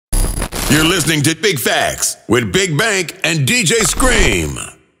You're listening to Big Facts with Big Bank and DJ Scream.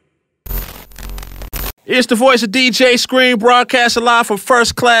 It's the voice of DJ Scream, broadcasting live from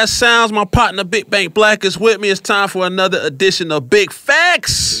First Class Sounds. My partner, Big Bank Black, is with me. It's time for another edition of Big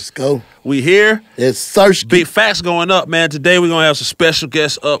Facts. Let's go. We here. It's Search. Big Facts going up, man. Today we're going to have some special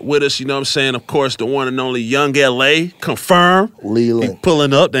guests up with us. You know what I'm saying? Of course, the one and only Young LA, confirmed. Leland. He's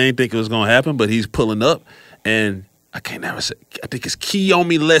pulling up. They didn't think it was going to happen, but he's pulling up. And I can't never say, I think it's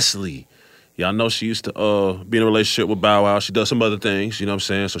Kiyomi Leslie. Y'all know she used to be in a relationship with Bow Wow. She does some other things, you know what I'm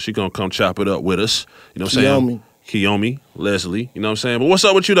saying? So she gonna come chop it up with us. You know what I'm saying? Kiyomi, Leslie, you know what I'm saying? But what's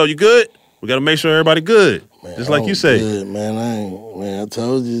up with you though? You good? We gotta make sure everybody good. Man, just like you say. Good, man. I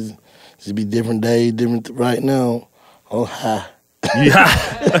told you it's be different day, different right now. Oh hi. Yeah.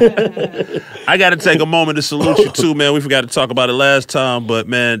 I got to take a moment to salute you too, man. We forgot to talk about it last time, but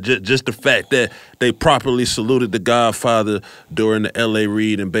man, just the fact that they properly saluted the Godfather during the L.A.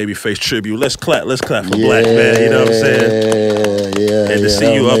 Reid and Babyface tribute. Let's clap for Black, man. You know what I'm saying? Yeah. And to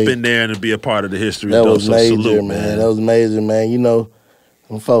see you up in there and to be a part of the history. That was major, salute, man. That was major, man. You know,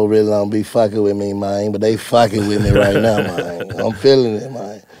 them folk really don't be fucking with me, man, but they fucking with me right now, man. I'm feeling it,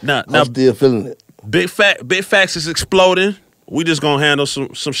 man. I'm still feeling it. Big Facts is exploding. We just gonna handle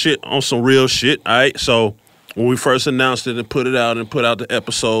some shit on some real shit, all right? So when we first announced it and put it out and put out the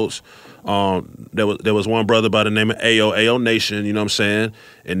episodes, there was one brother by the name of Ayo Nation, you know what I'm saying?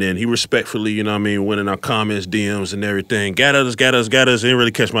 And then he respectfully, you know what I mean, went in our comments, DMs and everything. Got us. Didn't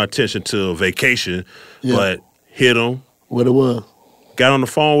really catch my attention till vacation, but hit him. What it was? Got on the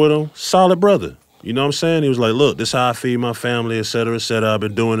phone with him. Solid brother. You know what I'm saying? He was like, look, this is how I feed my family, et cetera, et cetera. I've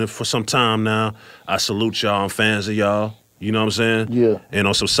been doing it for some time now. I salute y'all. I'm fans of y'all. You know what I'm saying? Yeah. And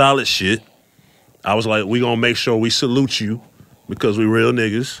on some solid shit, I was like, we gonna make sure we salute you because we real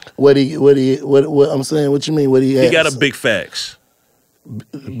niggas. What I'm saying, what you mean? What he has? He got a Big Facts.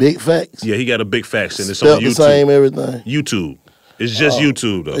 Big Facts? Yeah, he got a Big Facts and it's Spelled on YouTube. the same everything? YouTube. It's just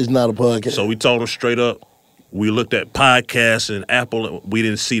YouTube though. It's not a podcast. So we told him straight up, we looked at podcasts and Apple, we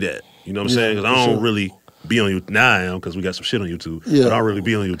didn't see that. You know what I'm saying? Because I don't really be on YouTube. Now I am because we got some shit on YouTube. Yeah. But I don't really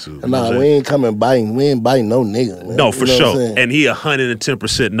be on YouTube. Nah, we ain't coming biting. We ain't biting no nigga, man. No, for sure. And he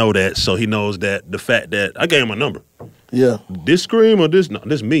 110% know that, so he knows that the fact that I gave him a number. Yeah. This Scream or this? No,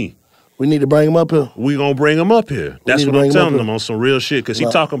 this me. We need to bring him up here. We gonna bring him up here. That's what I'm telling him on some real shit because he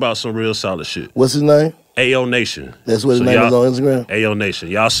talking about some real solid shit. What's his name? Ayo Nation. That's what his name is on Instagram? Ayo Nation.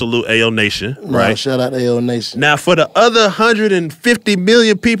 Y'all salute Ayo Nation, right? Shout out to Ayo Nation. Now, for the other 150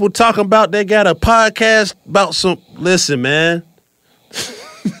 million people talking about they got a podcast about some... Listen, man.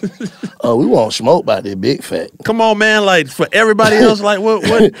 Oh, we want smoke by that Big Fact. Come on, man. Like, for everybody else, like, what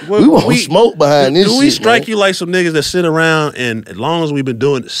we want smoke behind this shit, do we strike you like some niggas that sit around and, as long as we've been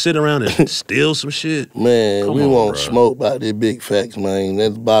doing it, sit around and steal some shit? Man, we want smoke by that Big Facts, man.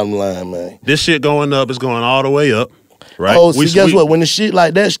 That's the bottom line, man. This shit going up is going all the way up, right? Oh, see, guess what? When the shit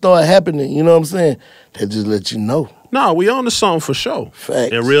like that start happening, you know what I'm saying? They just let you know. No, we on the song for sure.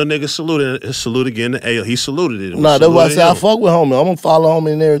 Facts. And real niggas salute again to Ayo. He saluted it. Nah, that's why I say I fuck with homie. I'm gonna follow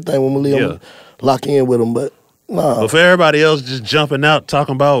homie and everything when we leave. I'm lock in with him, but nah. But for everybody else just jumping out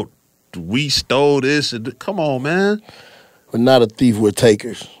talking about we stole this, come on, man. We're not a thief, we're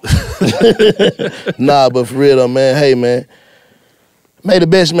takers. Nah, but for real though, man. Hey, man. May the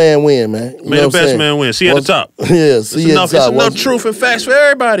best man win, man. May the best man win. See you at the top. Yeah, see you at the top. It's enough truth and facts for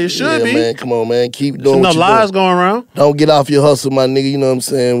everybody. It should be. Man, come on, man. Keep doing what you're doing. Enough lies going around. Don't get off your hustle, my nigga. You know what I'm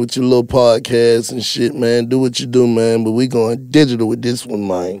saying? With your little podcast and shit, man. Do what you do, man. But we going digital with this one,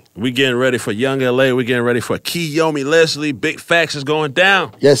 man. We getting ready for Young LA. We getting ready for Kiyomi Leslie. Big Facts is going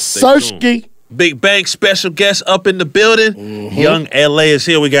down. Yes, Sirski. Big Bank special guest up in the building. Young LA is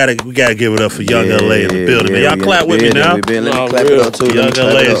here. We gotta give it up for Young LA in the building. Man, y'all clap with me now. Let me clap it up too. Young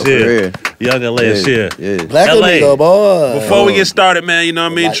LA is here. Young LA is here. Black LA, boy. Before we get started, man, you know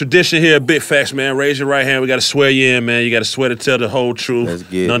what I mean? Tradition here at Big Facts, man. Raise your right hand. We gotta swear you in, man. You gotta swear to tell the whole truth.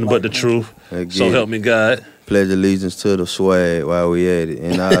 Nothing but the truth. So help me God. Pledge allegiance to the swag while we at it.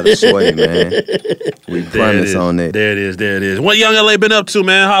 And all the swag, man. We promise on that. There it is. What Young LA been up to,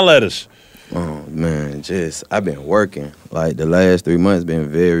 man? Holla at us. Oh man, I've been working. Like the last 3 months been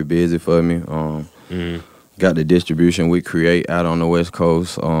very busy for me. Got the distribution with Create out on the West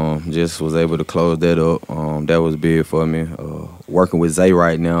Coast. Just was able to close that up. That was big for me. Working with Zay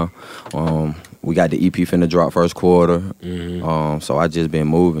right now. We got the EP finna drop first quarter. So I just been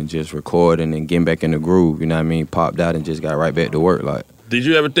moving, just recording and getting back in the groove. You know what I mean? Popped out and just got right back to work. Like. Did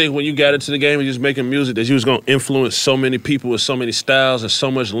you ever think when you got into the game and just making music that you was gonna influence so many people with so many styles and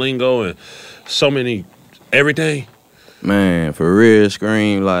so much lingo and so many everything? Man, for real,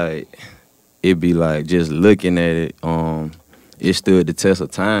 Scream, like, it be like just looking at it, it stood the test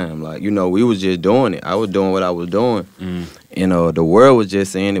of time. Like, you know, we was just doing it. I was doing what I was doing. And the world was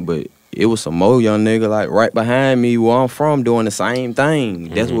just saying it, but it was some more young nigga like right behind me where I'm from doing the same thing.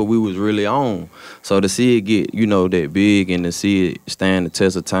 That's what we was really on. So to see it get, you know, that big and to see it stand the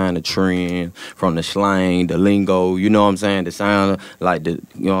test of time, the trend, from the slang, the lingo, you know what I'm saying, the sound, like the,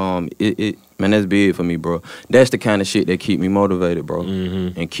 man, that's big for me, bro. That's the kind of shit that keep me motivated, bro,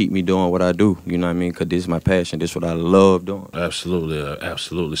 and keep me doing what I do. You know what I mean? Because this is my passion. This is what I love doing. Absolutely,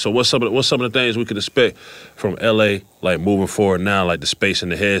 absolutely. So what's some of the things we could expect from LA, like moving forward now, like the space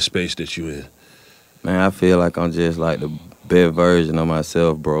and the headspace that you in? Man, I feel like I'm just like the best version of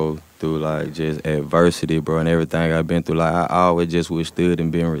myself, bro, through like just adversity, bro, and everything I've been through. Like I always just withstood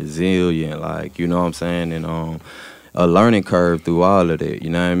and been resilient, like, you know what I'm saying? And a learning curve through all of that, you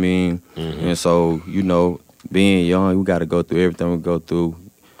know what I mean? And so, you know, being young, we got to go through everything we go through.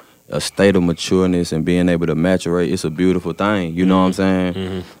 A state of matureness and being able to maturate, it's a beautiful thing, you know what I'm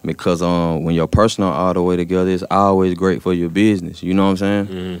saying? Because when your personal all the way together, it's always great for your business, you know what I'm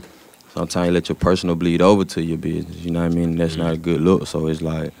saying? Sometimes you let your personal bleed over to your business, you know what I mean? That's not a good look, so it's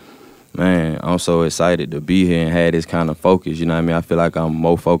like, man, I'm so excited to be here and have this kind of focus, you know what I mean? I feel like I'm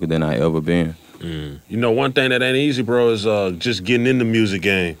more focused than I ever been. You know, one thing that ain't easy, bro, is just getting in the music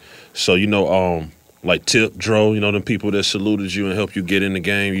game. So, you know, like Tip, Dro, you know, them people that saluted you and helped you get in the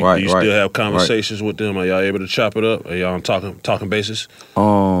game. Do you still have conversations with them? Are y'all able to chop it up? Are y'all on talking basis?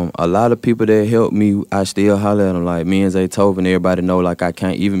 A lot of people that helped me, I still holler at them. Like me and Zaytoven, everybody know, like I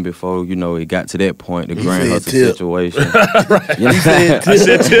can't, even before, you know, it got to that point, the grand hustle situation. You know? I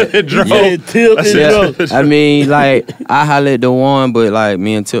said Tip and Dro. Yeah. I mean, like, I holler at the one, but like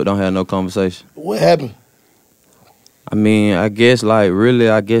me and Tip don't have no conversation. What happened? I mean, I guess, like, really,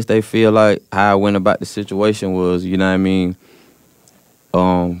 I guess they feel like how I went about the situation was, you know what I mean,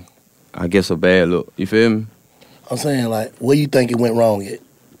 I guess a bad look. You feel me? I'm saying, like, where you think it went wrong at?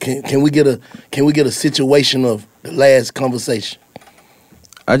 Can we get a situation of the last conversation?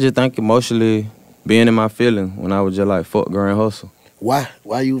 I just think emotionally being in my feeling when I was just like, fuck grand hustle. Why?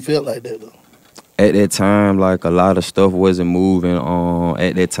 Why you felt like that, though? At that time, like, a lot of stuff wasn't moving.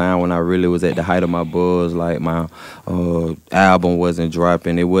 At that time when I really was at the height of my buzz, like, my album wasn't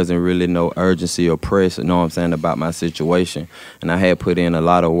dropping. It wasn't really no urgency or press, you know what I'm saying, about my situation. And I had put in a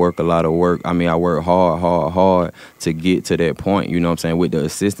lot of work. I mean, I worked hard to get to that point, you know what I'm saying, with the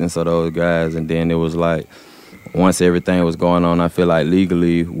assistance of those guys. And then it was like, once everything was going on, I feel like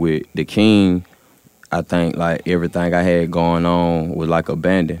legally with the King, I think, like, everything I had going on was, like,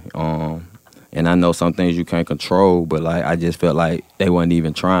 abandoned. And I know some things you can't control, but, like, I just felt like they wasn't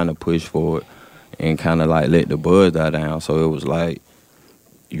even trying to push for it and kind of, like, let the buzz die down. So it was like,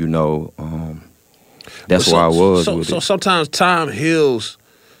 you know, that's where I was with it. So sometimes time heals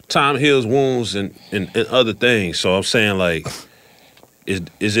wounds and other things. So I'm saying, like,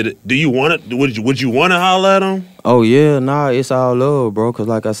 is it? Do you want to? Would you want to holler at them? Oh yeah, nah, it's all love, bro. Cause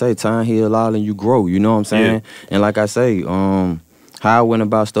like I say, time heals all and you grow. You know what I'm saying? Yeah. And like I say, how I went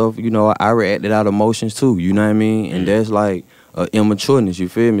about stuff, you know, I reacted out of emotions too. You know what I mean? And that's like immatureness. You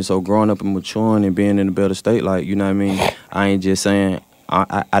feel me? So growing up and maturing and being in a better state, like, you know what I mean? I ain't just saying.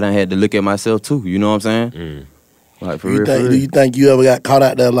 I done had to look at myself too. You know what I'm saying? Like for real. Do you think you ever got caught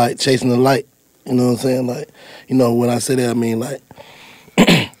out there like chasing the light? You know what I'm saying? Like, you know, when I say that, I mean like.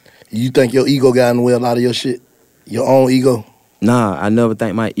 You think your ego got in the way a lot of your shit? Your own ego? Nah, I never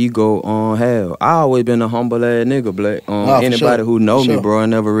think my ego have. I always been a humble ass nigga, Black. Anybody who know me, bro,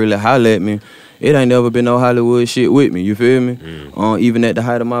 and never really holler at me. It ain't never been no Hollywood shit with me, you feel me? Even at the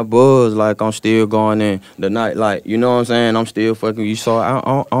height of my buzz, like, I'm still going in the night, like, you know what I'm saying? I'm still fucking, you saw,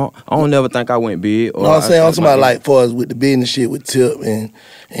 I don't never think I went big. Or no, I'm saying, I'm talking about, like, far as with the business shit with Tip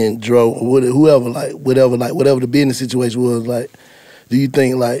and Dro, whoever, like, whatever the business situation was, like, do you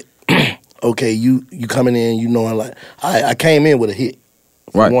think, like, okay, you coming in, you knowing, like, I came in with a hit.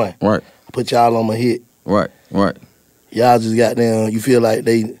 Right. Put y'all on my hit. Right. Y'all just got down, you feel like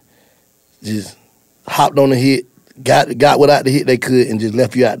they just hopped on the hit, got without the hit they could, and just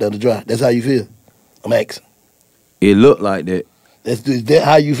left you out there to dry. That's how you feel? I'm asking. It looked like that. Is that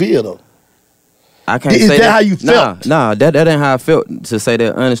how you feel, though? I can't say that. How you felt? Nah, that ain't how I felt, to say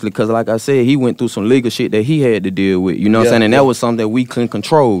that honestly, because like I said, he went through some legal shit that he had to deal with, you know what I'm saying? And that was something that we couldn't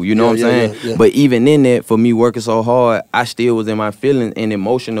control, you know what I'm saying? Yeah. But even in that, for me working so hard, I still was in my feelings and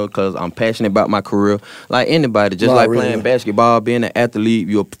emotional because I'm passionate about my career. Like anybody, just like really playing basketball, being an athlete,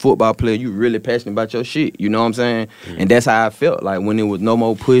 you're a football player, you really passionate about your shit, you know what I'm saying? And that's how I felt, like when there was no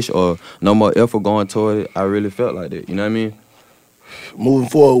more push or no more effort going toward it, I really felt like that, you know what I mean? Moving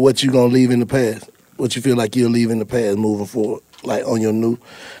forward, what you gonna leave in the past? What you feel like you'll leave in the past moving forward, like on your new?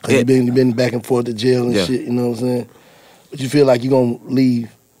 Because you been back and forth to jail and shit, you know what I'm saying? But you feel like you're gonna leave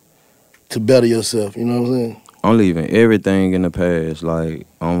to better yourself. You know what I'm saying? I'm leaving everything in the past. Like,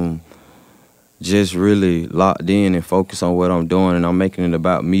 I'm just really locked in and focused on what I'm doing, and I'm making it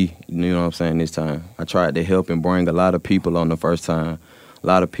about me. You know what I'm saying? This time, I tried to help and bring a lot of people on the first time. A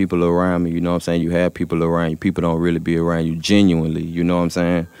lot of people around me, you know what I'm saying? You have people around you. People don't really be around you genuinely, you know what I'm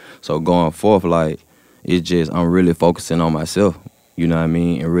saying? So going forth, like, it's just, I'm really focusing on myself, you know what I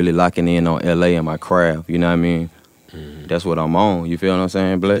mean? And really locking in on LA and my craft, you know what I mean? That's what I'm on, you feel what I'm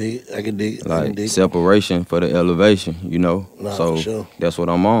saying, Black? I can dig it. Like, I can dig it. separation for the elevation, you know? Nah, So for sure. that's what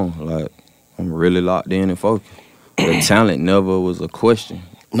I'm on. Like, I'm really locked in and focused. The talent never was a question.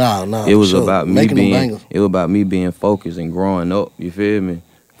 Nah, It was for sure. about me Making them being. bangers. It was about me being focused and growing up. You feel me?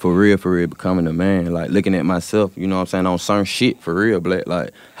 For real, becoming a man. Like looking at myself. You know what I'm saying? On certain shit for real, Black.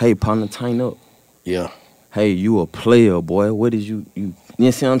 Like, hey, partner, tighten up. Yeah. Hey, you a player, boy. What is you?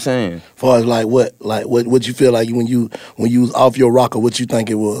 You see what I'm saying? As far as like what you feel like when you was off your rocker, what you think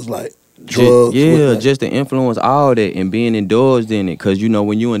it was like drugs? Just to influence all that and being indulged in it. Cause you know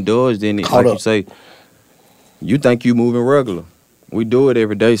when you indulged in it, Caught like up. you say, you think you moving regular. We do it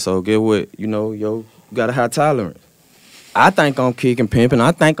every day. So get what? You know, you got a high tolerance. I think I'm kicking, pimping.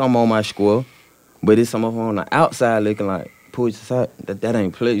 I think I'm on my square, but it's some of them on the outside looking like, push aside, that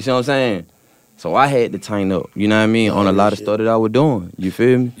ain't play. You see what I'm saying? So I had to tighten up. You know what I mean? On a lot of stuff that I was doing. You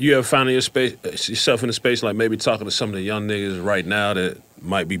feel me? You ever found yourself in a space like maybe talking to some of the young niggas right now that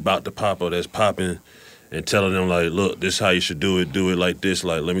might be about to pop or that's popping, and telling them like, look, this is how you should do it like this.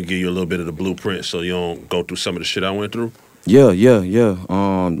 Like, let me give you a little bit of the blueprint so you don't go through some of the shit I went through. Yeah.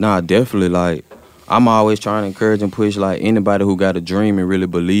 Nah, definitely. Like, I'm always trying to encourage and push like anybody who got a dream and really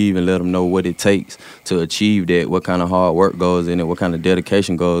believe and let them know what it takes to achieve that, what kind of hard work goes in it, what kind of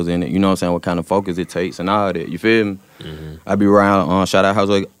dedication goes in it, you know what I'm saying, what kind of focus it takes and all that, you feel me? I be around, shout out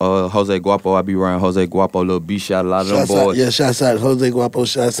Jose Guapo, I be around Jose Guapo, Little B, shout a lot of them boys. Yeah, shouts out Jose Guapo,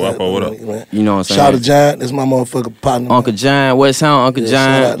 shouts out. Guapo, what up? Man. You know what I'm saying? Shout out to Giant, that's my motherfucking partner. Uncle John, West Town, Uncle Shout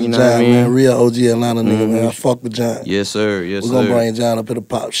John, out to you know Giant, what I mean? man. Real OG Atlanta nigga, man. I fuck with Giant. Yes, sir, yes, We're sir. gonna bring Giant up in the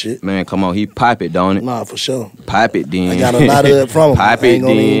pop shit. Man, come on, he pipe it, don't it? Nah, for sure. Pipe it then. I got a lot of it from him. Pipe I ain't it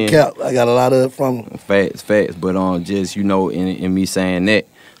gonna even then. cap. I got a lot of it from him. Facts. But just, you know, in me saying that,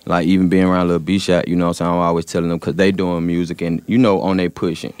 like even being around Lil B Shot, you know what I'm saying, I'm always telling them, because they doing music and, you know, on they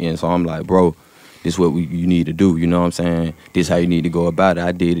pushing. And so I'm like, bro, this is what you need to do, you know what I'm saying? This how you need to go about it.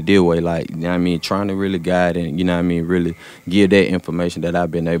 I did it their way, like, you know what I mean, trying to really guide and, you know what I mean, really give that information that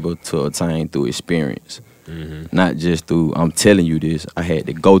I've been able to attain through experience. Not just through, I'm telling you this, I had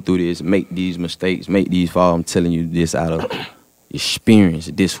to go through this, make these mistakes, make these falls. I'm telling you this out of experience.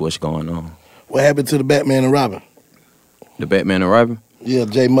 This what's going on. What happened to the Batman and Robin? The Batman and Robin? Yeah,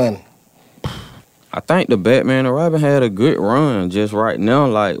 J Money. I think the Batman and Robin had a good run just right now.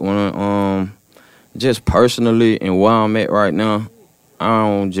 Like when just personally and where I'm at right now, I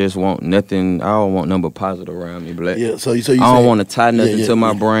don't just want nothing. I don't want nothing but positive around me, Black. Yeah, so you I don't want to tie nothing to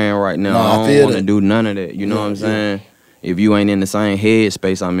my brand right now. Nah, I I feel don't want to that. do none of that. You know what I'm saying? If you ain't in the same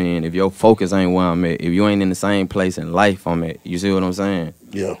headspace I'm in, if your focus ain't where I'm at, if you ain't in the same place in life I'm at, you see what I'm saying?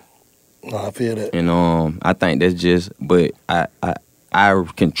 Yeah. No, I feel that. And I think that's just, but I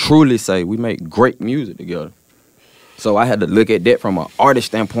can truly say we make great music together. So I had to look at that from an artist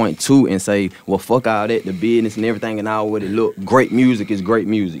standpoint too and say, well, fuck all that, the business and everything and all what it look. Great music is great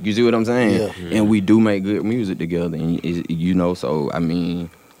music. You see what I'm saying? Yeah. And we do make good music together. And, you know, so, I mean,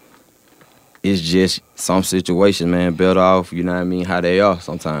 it's just some situations, man, better off, you know what I mean, how they are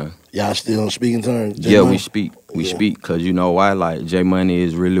sometimes. Y'all still on speaking terms? J Yeah, Money? we speak. We speak because you know why? Like, J Money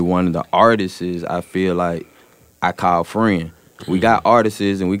is really one of the artists I feel like I call friend. We got artists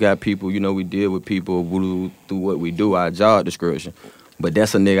and we got people, you know, we deal with people through what we do, our job description. But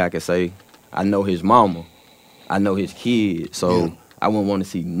that's a nigga I can say, I know his mama, I know his kids, so I wouldn't want to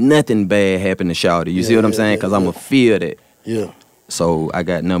see nothing bad happen to Shawty. You see what I'm saying? Because I'm going to feel that. Yeah. So I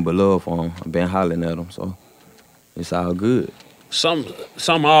got nothing but love for him. I've been hollering at him, so it's all good. Some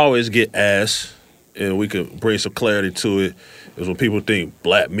always get asked, and we could bring some clarity to it, is when people think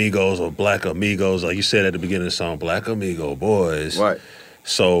Black Migos or Black Amigos, like you said at the beginning of the song, Black Amigo boys. Right.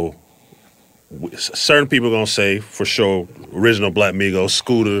 So certain people are going to say, for sure, original Black Migos,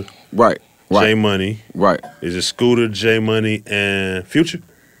 Scooter, Right. J Money. Right. Is it Scooter, J Money, and Future?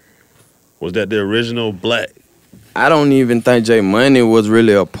 Was that the original Black? I don't even think J Money was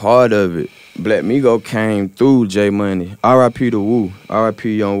really a part of it. Black Migo came through J Money. R.I.P. to Wu.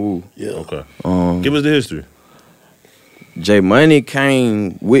 R.I.P. Young Wu. Yeah. Okay. Um, Give us the history. J Money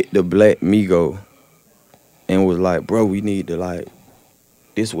came with the Black Migo and was like, bro, we need to like,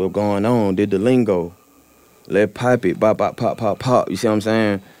 this what's going on. Did the lingo. Let pipe it, pop, pop, pop, pop, pop. You see what I'm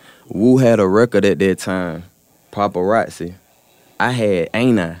saying? Wu had a record at that time. Paparazzi. I had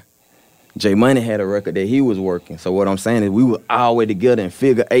Ain't I. J Money had a record that he was working. So what I'm saying is we were all the way together in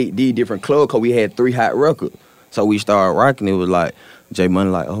figure 8D different clubs because we had 3 hot records. So we started rocking. It was like J Money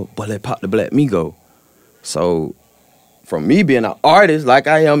like, oh, boy, let's pop the Black Migo. So from me being an artist like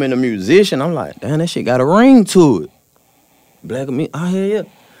I am and a musician, I'm like, damn, that shit got a ring to it. Black Migo, oh, hell yeah.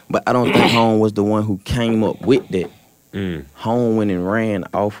 But I don't think Home was the one who came up with that. Home went and ran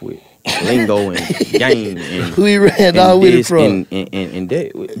off with lingo and game and who he ran off with it from? And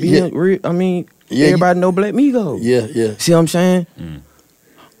that. I mean, everybody know Black Migo. Yeah, yeah. See what I'm saying?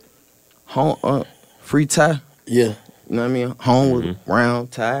 Home, free tie. Yeah. You know what I mean? Home was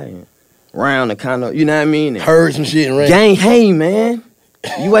round tie and round the kind of, you know what I mean? And heard some shit and ran. Gang, hey man,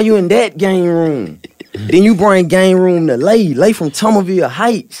 why you in that game room? Then you bring game room to Lay from Tummaville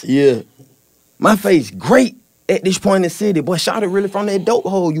Heights. Yeah. My face great at this point in the city. Boy, shot it really from that dope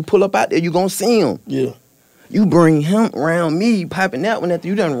hole. You pull up out there, you gonna see him. Yeah. You bring him around me, piping that one after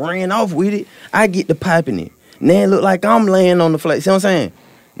you done ran off with it. I get to piping it. Now it look like I'm laying on the flat. See what I'm saying?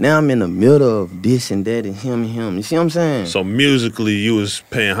 Now I'm in the middle of this and that and him. You see what I'm saying? So musically, you was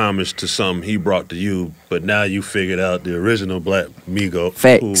paying homage to something he brought to you, but now you figured out the original Black Migo.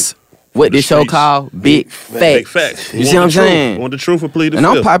 Facts. What this show called? Big Facts. Big Facts. You see what I'm saying? Want the truth or plead the fifth.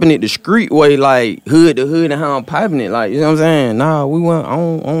 And I'm piping it the street way, like hood to hood, and how I'm piping it, like, you know what I'm saying? Nah, I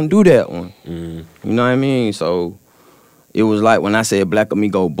don't do that one. You know what I mean? So it was like when I said Black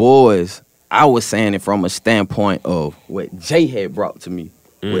Amigo Boys, I was saying it from a standpoint of what Jay had brought to me.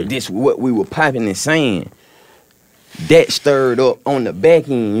 What we were piping and saying. That stirred up on the back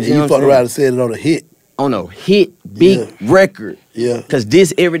end. You see you fucked around and said it on a hit. On a hit, big record. Yeah. Cause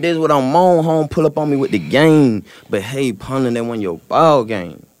this every day is what I'm on. Home pull up on me with the game. But hey, punting that one your ball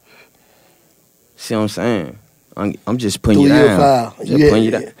game. See what I'm saying? I'm just putting you down. Foul. Just putting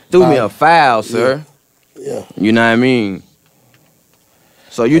you down. Threw me a foul, sir. Yeah. You know what I mean?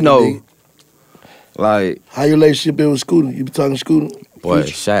 So you know, like, how your relationship is with Scooter? You be talking to Scooter? Boy,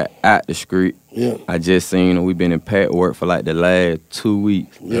 shot out the street. Yeah. I just seen him. We been in pad work for like the last 2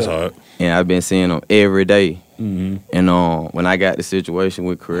 weeks. That's hard. And I've been seeing him every day. And when I got the situation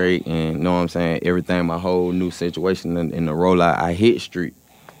with Create and, you know what I'm saying, everything, my whole new situation in the rollout, I hit street.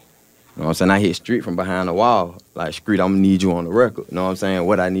 You know what I'm saying? I hit street from behind the wall. Like, Street, I'm gonna need you on the record. You know what I'm saying?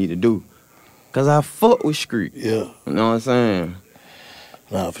 What I need to do. Cause I fuck with Street. Yeah. You know what I'm saying?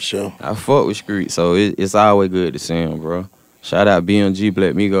 Nah, for sure. I fuck with Street, so it's always good to see him, bro. Shout out BMG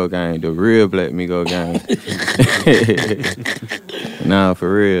Black Migo gang, the real Black Migo gang. Nah,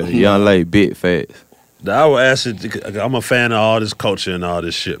 for real. Young lady, big facts. I would ask it, I'm a fan of all this culture and all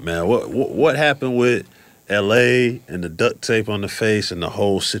this shit, man. What happened with L.A. and the duct tape on the face and the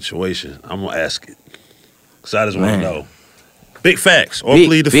whole situation? I'm going to ask it. Because I just want to know. Big facts, or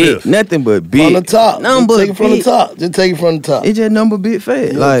plead the fifth. Nothing but big. From the top. Number take it from the top. Just take it from the top. It's just number big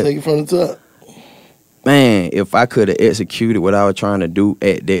facts. Yeah, like, take it from the top. Man, if I could have executed what I was trying to do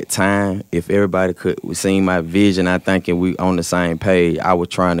at that time, if everybody could see my vision, I think if we on the same page, I was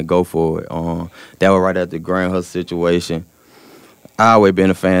trying to go for it. That was right after the Grand Hustle situation. I always been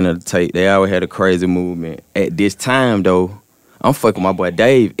a fan of the tape. They always had a crazy movement. At this time, though, I'm fucking my boy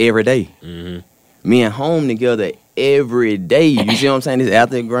Dave every day. Me and Home together every day. You see what I'm saying? This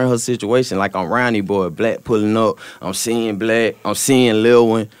after the Grand Hustle situation, like I'm Ronnie boy, Black pulling up. I'm seeing Black. I'm seeing Lil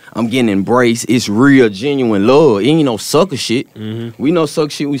One. I'm getting embraced. It's real, genuine love. It ain't no sucker shit. We know sucker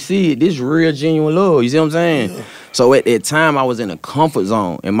shit. We see it. This real, genuine love. You see what I'm saying? Yeah. So at that time, I was in a comfort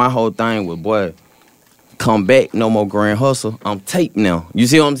zone, and my whole thing was, boy, come back, no more Grand Hustle. I'm taped now. You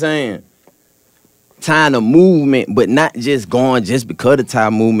see what I'm saying? Time the movement, but not just going just because of the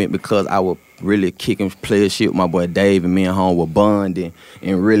time movement, because I was really kicking player shit with my boy Dave, and me and Home were bonding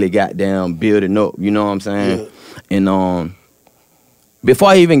and really got down building up, you know what I'm saying? Yeah. And before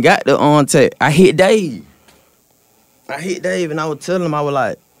I even got the tape, I hit Dave. And I was telling him, I was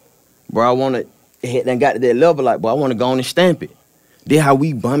like, bro, I want to, then got to that level, like, bro, I want to go on and stamp it. Then how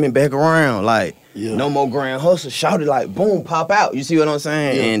we bumming back around, like, no more Grand Hustle, shouted like, boom, pop out, you see what I'm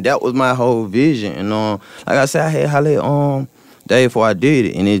saying? Yeah. And that was my whole vision. And like I said, I had hollered Dave before I did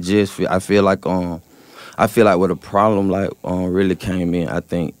it, and it just, I feel like where the problem really came in, I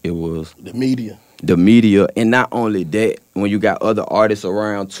think it was the media. The media, and not only that, when you got other artists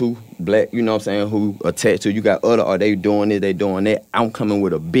around too, Black, you know what I'm saying, who attached to, you got are they doing this, they doing that. I'm coming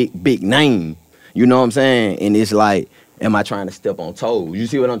with a big name, you know what I'm saying? And it's like, am I trying to step on toes? You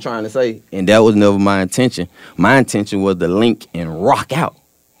see what I'm trying to say? And that was never my intention. My intention was to link and rock out.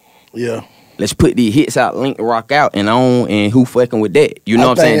 Yeah. Let's put these hits out, link, rock out, and who fucking with that? You know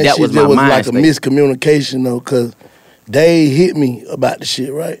what I'm saying? That was my mind like a miscommunication though, cause they hit me about the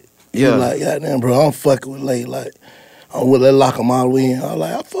shit, right? He was like, goddamn, bro, I'm fucking with Lay. Like, I'm with that lock him all the way in. I was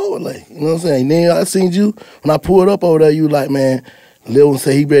like, I fuck with Lay. You know what I'm saying? And then I seen you, when I pulled up over there, you like, man, Lil one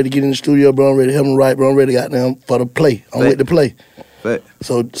say he ready to get in the studio, bro. I'm ready to help him write, bro. I'm ready, goddamn, for the play. I'm with the play.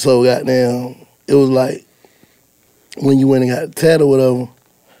 So goddamn, it was like, when you went and got the tat or whatever,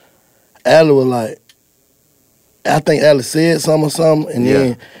 Allie was like, I think Allie said something, and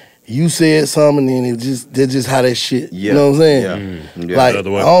then you said something, and then that's just how that shit, you know what I'm saying? Yeah. Like, I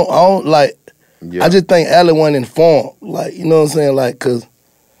don't like, I just think Allie wasn't informed, like, you know what I'm saying? Like, cause,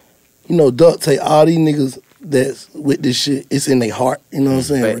 you know, Duct take all these niggas that's with this shit, it's in their heart, you know what I'm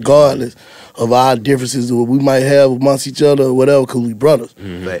saying? Regardless of our differences that we might have amongst each other or whatever, cause we brothers.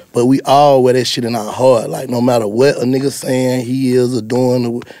 But we all wear that shit in our heart, like no matter what a nigga saying he is or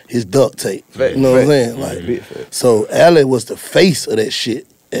doing, his Duct tape. You know what I'm saying? Like, so Allie was the face of that shit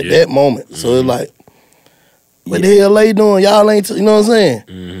at that moment. So it's like, what the hell Lay doing? Y'all ain't, you know what I'm saying?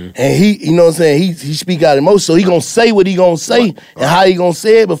 And he, you know what I'm saying, he speak out emotion, so he gonna say what he gonna say and how he gonna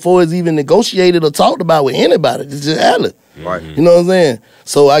say it before it's even negotiated or talked about with anybody. It's just Allie. You know what I'm saying?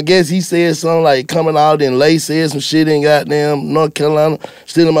 So I guess he said something like coming out and Lay said some shit in goddamn North Carolina,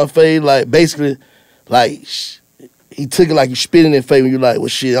 still in my face, like basically, like he took it like you spit in their face when you like, well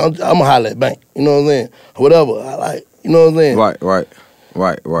shit, I'm gonna holler at Bank. You know what I'm saying? Or whatever. I like, you know what I'm saying?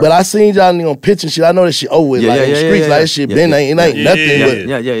 Right. But I seen y'all niggas on pitch and shit. I know that shit over with. Like in the streets, like that shit been ain't nothing. But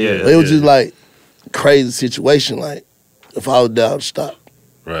it was just like crazy situation. Like if I was down to stop.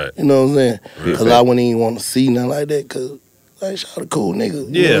 Right. You know what I'm saying? Because I wouldn't even want to see nothing like that. Cause like y'all a cool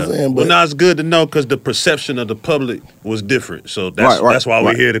niggas. You know what I'm saying? But well, now it's good to know because the perception of the public was different. So that's why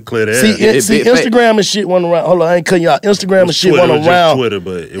we're here to clear that. See, Instagram and shit went around. Hold on, I ain't cutting y'all. Instagram and shit went around. Twitter,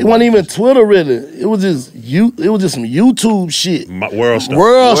 but it wasn't even Twitter really. It was just some YouTube shit. World star.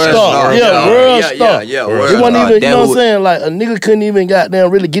 World star. Yeah. It wasn't even, you know what I'm saying? Like a nigga couldn't even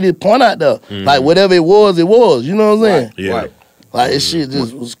goddamn really get his point out there. Like whatever it was. You know what I'm saying? Yeah. Like this shit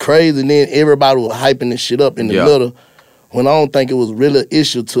just was crazy. And then everybody was hyping this shit up in the middle. When I don't think it was really an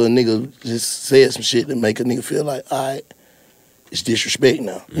issue to a nigga just said some shit that make a nigga feel like, all right, it's disrespect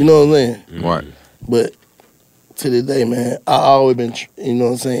now. You know what I'm saying? Right. But to this day, man, I always been, you know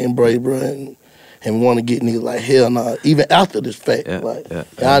what I'm saying, embrace, bro, and want to get niggas like, hell nah, even after this fact. Y'all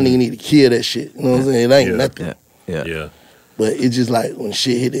niggas need to kill that shit. You know what I'm saying? It ain't nothing. Yeah. But it's just like when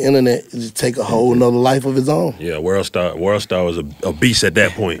shit hit the internet, it just take a whole nother life of its own. Yeah, World Star was a beast at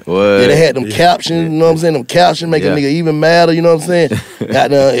that point. Yeah, they had them captions, you know what I'm saying? Them captions make a nigga even madder, you know what I'm saying?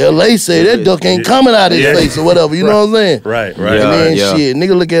 Got LA say that duck ain't coming out of his face or whatever, you know what I'm saying? Right. And then shit,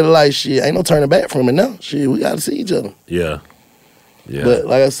 nigga look at it like shit, ain't no turning back from it now. Shit, we gotta see each other. Yeah. But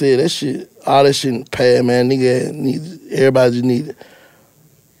like I said, that shit, all that shit in the past, man, everybody just need,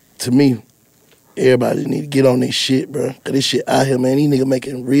 to me, everybody need to get on this shit, bro. Cause this shit out here, man. These niggas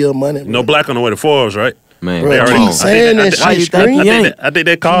making real money. Bro. No black on the way to Forbes, right? Man, bro, keep saying that shit. I think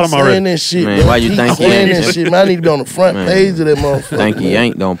they called him already. Saying that shit, man, bro. why you think he ain't? That shit, man. I need to be on the front page of that motherfucker. Think he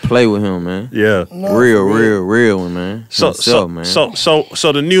ain't? Don't play with him, man. Yeah, no, real one, man. So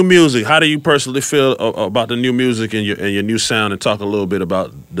the new music. How do you personally feel about the new music and your new sound? And talk a little bit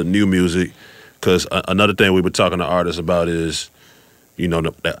about the new music, because another thing we've been talking to artists about is, you know,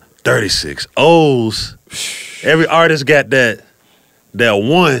 that 36 O's. Every artist got that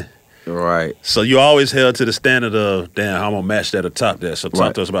one. Right. So you always held to the standard of, damn, I'm gonna match that or top that. So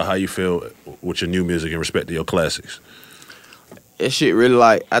talk to us about how you feel with your new music in respect to your classics. That shit really,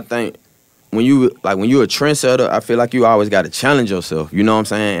 like, I think when you a trendsetter, I feel like you always got to challenge yourself. You know what I'm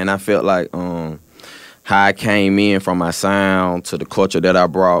saying? And I felt like how I came in from my sound to the culture that I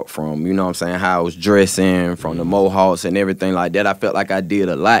brought from, you know what I'm saying, how I was dressing, from the mohawks and everything like that. I felt like I did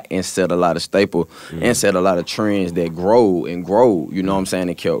a lot and set a lot of staple and set a lot of trends that grow, you know what I'm saying,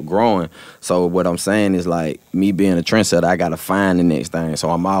 and kept growing. So what I'm saying is, like, me being a trendsetter, I got to find the next thing.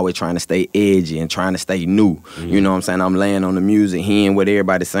 So I'm always trying to stay edgy and trying to stay new. You know what I'm saying? I'm laying on the music, hearing what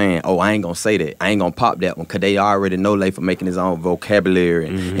everybody's saying. Oh, I ain't going to say that. I ain't going to pop that one, because they already know Lay for making his own vocabulary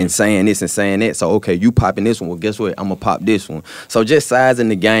and saying this and saying that. So, okay, you popping this one, well, guess what? I'm gonna pop this one. So just sizing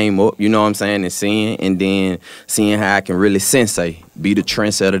the game up, you know what I'm saying, and then seeing how I can really sensei, be the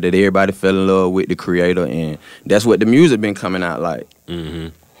trendsetter that everybody fell in love with, the creator, and that's what the music been coming out like.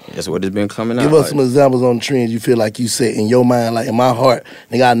 That's what it's been coming out. Give us some examples on the trends you feel like you set in your mind, like in my heart,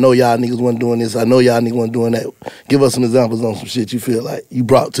 nigga, I know y'all niggas wasn't doing this, I know y'all niggas wasn't doing that. Give us some examples on some shit you feel like you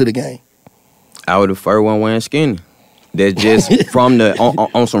brought to the game. I was the first one wearing skinny. That's just from the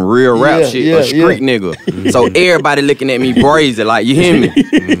on some real rap shit, a street nigga. So everybody looking at me brazen, like, you hear me?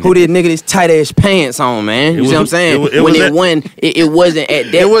 Who this nigga this tight ass pants on, man? You see what I'm saying? It wasn't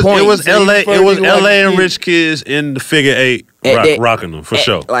at that point. It was LA and Rich Kids in the figure 8 rocking them for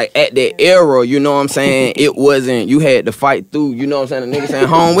sure. Like at that era, you know what I'm saying? It wasn't, you had to fight through, you know what I'm saying? The nigga saying,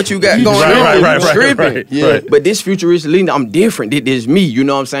 home, what you got going on? Right, Tripping. Right. But this futuristic lean, I'm different. This is me, you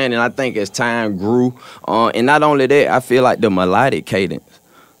know what I'm saying? And I think as time grew, and not only that, I feel like the melodic cadence,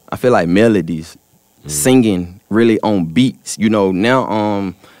 I feel like melodies, singing really on beats, you know,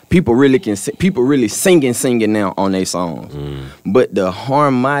 now people really singing now on their songs. But the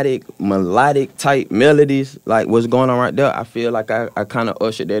harmonic, melodic type melodies, like what's going on right there, I feel like I kind of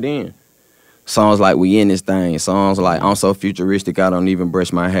ushered that in. Songs like We In This Thing, songs like I'm So Futuristic, I Don't Even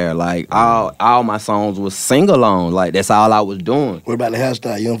Brush My Hair. Like all my songs was sing-along. Like that's all I was doing. What about the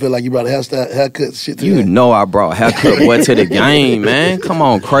hairstyle? You don't feel like you brought a haircut shit to You know I brought haircut boy to the game, man. Come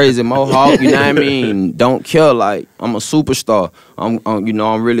on, crazy mohawk, you know what I mean? Don't care, like I'm a superstar.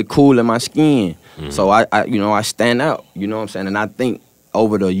 I'm really cool in my skin. So I stand out, you know what I'm saying? And I think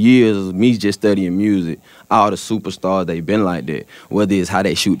over the years, me just studying music, all the superstars, they been like that. Whether it's how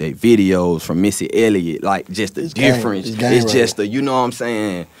they shoot their videos from Missy Elliott, like just the difference. It's just the, you know what I'm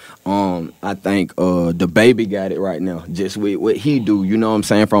saying? I think the baby got it right now, just with what he do, you know what I'm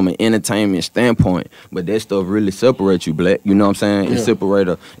saying, from an entertainment standpoint. But that stuff really separates you, Black. You know what I'm saying? It separates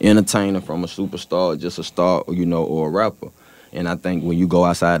an entertainer from a superstar, just a star, you know, or a rapper. And I think when you go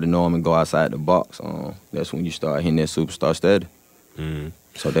outside the norm and go outside the box, that's when you start hitting that superstar status.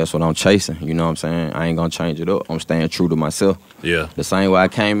 So that's what I'm chasing, you know what I'm saying? I ain't gonna change it up. I'm staying true to myself. Yeah. The same way I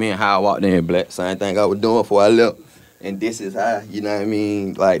came in, how I walked in, Black, same thing I was doing before I left. And this is how, you know what I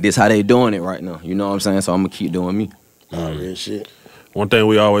mean? Like, this how they doing it right now, you know what I'm saying? So I'm gonna keep doing me. Real shit. One thing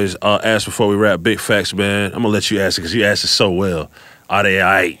we always ask before we wrap Big Facts, man, I'm gonna let you ask it because you asked it so well. Are they all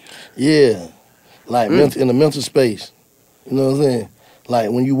right? Yeah. Like in the mental space. You know what I'm saying?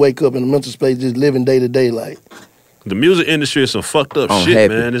 Like when you wake up in the mental space, just living day to day, like. The music industry is some fucked up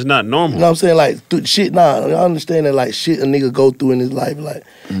shit, man. It's not normal. You know what I'm saying? Like, shit, I understand that, like, shit a nigga go through in his life, like,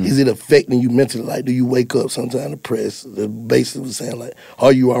 is it affecting you mentally? Like, do you wake up sometimes depressed? The basis was saying, like,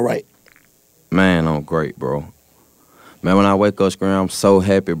 are you all right? Man, I'm great, bro. Man, when I wake up screaming, I'm so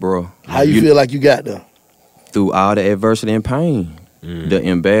happy, bro. How you feel like you got there? Through all the adversity and pain. The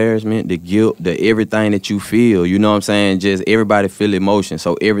embarrassment, the guilt, the everything that you feel, you know what I'm saying? Just everybody feel emotion.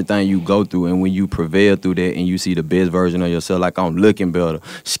 So everything you go through, and when you prevail through that and you see the best version of yourself, like I'm looking better,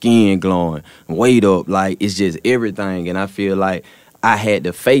 skin glowing, weight up, like it's just everything. And I feel like I had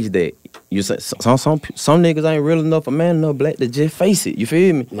to face that. You say some niggas ain't real enough, a man enough, Black, to just face it. You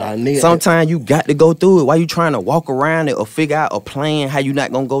feel me? Nah, nigga. Sometimes you got to go through it. Why you trying to walk around it or figure out a plan how you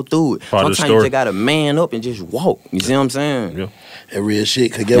not gonna go through it? Sometimes you just gotta man up and just walk. You see what I'm saying? Yeah. That real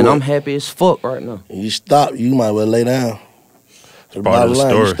shit. And I'm happy as fuck right now. You stop, you might well lay down. The part of the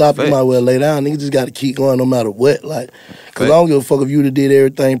story. You stop, you might well lay down. Niggas just got to keep going no matter what. Like, because I don't give a fuck if you did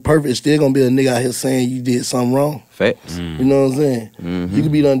everything perfect. Still going to be a nigga out here saying you did something wrong. Facts. You know what I'm saying? You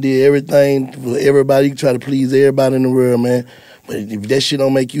could be done did everything for everybody. You can try to please everybody in the world, man. But if that shit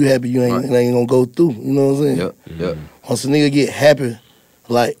don't make you happy, you ain't going to go through. You know what I'm saying? Yep. Once a nigga get happy,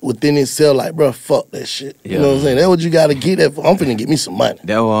 like, within himself, like, bro, fuck that shit. You know what I'm saying? That's what you got to get that for. I'm finna get me some money.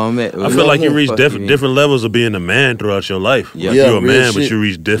 That's where I'm at. I feel like you reach different levels of being a man throughout your life. Yeah. You're a man, shit. but you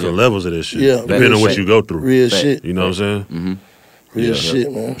reach different levels of this shit. Yeah. Depending on what you go through. Real shit. You know what I'm saying? Real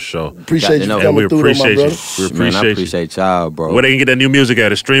shit, man. For sure. Appreciate you And coming we through, though, my appreciate brother. you. We Man, I appreciate you. appreciate y'all, bro. Where they can get that new music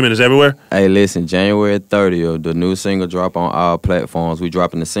at? It's streaming. It's everywhere? Hey, listen, January 30th, the new single drop on all platforms. We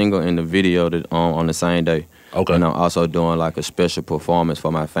dropping the single and the video on the same day. Okay. And I'm also doing like a special performance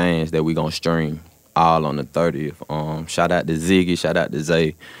for my fans that we gonna stream all on the 30th. Shout out to Ziggy, shout out to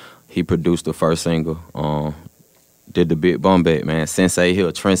Zay. He produced the first single. Did the big bum back, man. Sensei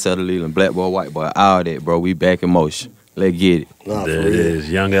Hill, Trendsetter Leland, Black Boy, White Boy, all that, bro. We back in motion. Let's get it. Nah, There for it real. is.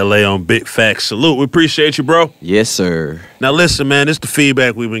 Young LA on Big Facts. Salute. We appreciate you, bro. Yes, sir. Now listen, man, this the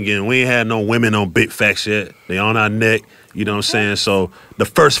feedback we've been getting. We ain't had no women on Big Facts yet. They on our neck. You know what I'm saying? So the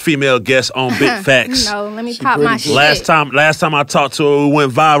first female guest on Big Facts. No, let me pop my shit. Last time I talked to her, we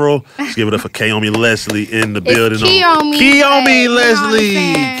went viral. Let's give it up for Kiyomi Leslie in the building. Kiyomi. Kiyomi You know Leslie. what I'm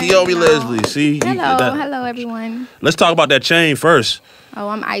saying? Kiyomi You know. Leslie. See? Hello, everyone. Let's talk about that chain first. Oh,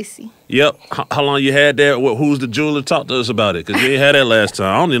 I'm icy. Yep. How long you had that? Who's the jeweler? Talk to us about it, because you ain't had that last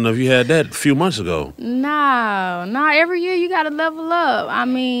time. I don't even know if you had that a few months ago. No. Every year you gotta level up. I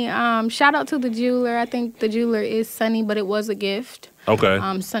mean, shout out to the jeweler. I think the jeweler is Sunny, but it was a gift. Okay.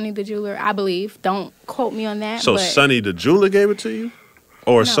 Sunny the jeweler, I believe. Don't quote me on that. So but Sonny the jeweler gave it to you?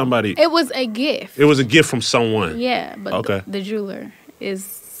 Or no, somebody? It was a gift. It was a gift from someone. Yeah, but Okay. the jeweler is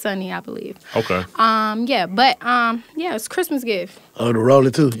Sunny, I believe. Okay. It's Christmas gift. Oh, the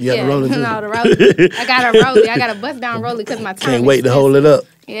roller too. You got the roller too. No, the roller. I got a rollie. I got a bust down rollie because my time. Can't wait to hold it up.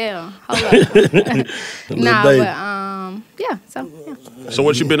 Yeah, hold up. Little baby. yeah. So So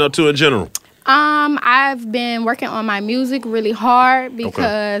what you been up to in general? I've been working on my music really hard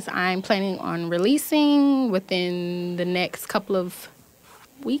because I'm planning on releasing within the next couple of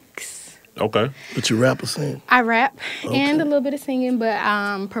weeks. Okay. But you rap or sing? I rap and a little bit of singing,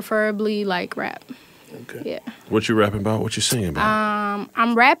 but preferably like rap. Okay. Yeah. What you rapping about? What you singing about?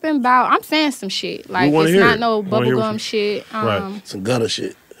 I'm rapping about. I'm saying some shit. Like wanna it's hear not it. no Wanna hear bubblegum what shit. Right. Some gutter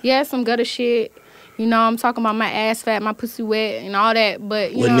shit. Yeah, some gutter shit. You know, I'm talking about my ass fat, my pussy wet, and all that.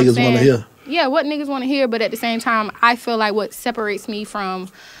 But you What know what I'm niggas saying? wanna hear. Yeah, what niggas want to hear. But at the same time, I feel like what separates me from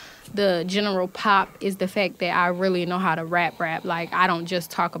the general pop is the fact that I really know how to rap. Like I don't just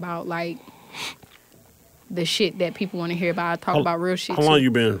talk about like the shit that people want to hear about. I talk about real shit. How long too.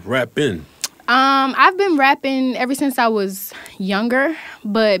 you been rapping? I've been rapping ever since I was younger,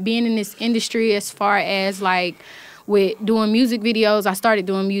 but being in this industry as far as like with doing music videos, I started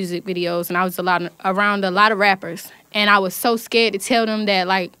doing music videos and I was around a lot of rappers, and I was so scared to tell them that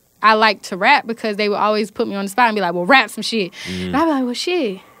like I like to rap because they would always put me on the spot and be like, well, rap some shit. And I'd be like, well,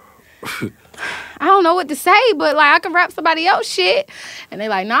 shit. I don't know what to say, but like I can rap somebody else shit. And they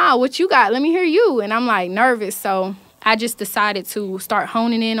like, nah, what you got? Let me hear you. And I'm like nervous, so I just decided to start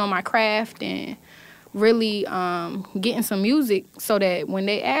honing in on my craft and really getting some music so that when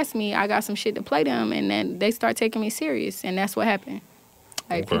they ask me, I got some shit to play them, and then they start taking me serious, and that's what happened.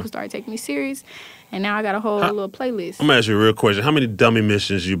 Like people started taking me serious, and now I got a whole little playlist. I'm gonna ask you a real question. How many dummy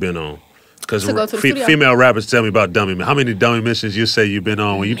missions you been on? Because To go to the studio. female rappers tell me about dummy missions. How many dummy missions you say you've been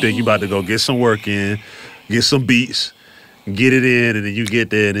on when you think you about to go get some work in, get some beats, get it in, and then you get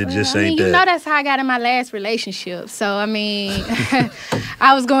there and it just ain't you that. know that's how I got in my last relationship. So, I mean,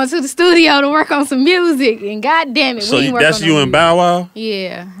 I was going to the studio to work on some music, and God damn it, So we ain't work that's on you no and music. Bow Wow?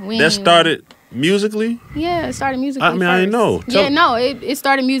 Yeah. That started musically? Yeah, it started musically I mean, I didn't know. Yeah, no, it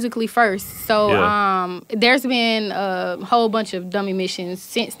started musically first. So, Yeah. there's been a whole bunch of dummy missions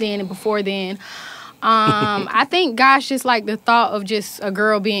since then and before then. I think gosh, just like the thought of just a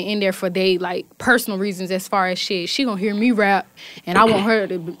girl being in there for they like personal reasons as far as shit. She gonna hear me rap and I want her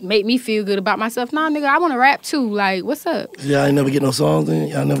to make me feel good about myself. Nah, nigga, I wanna rap too. Like, what's up? Yeah, I ain't never get no songs in.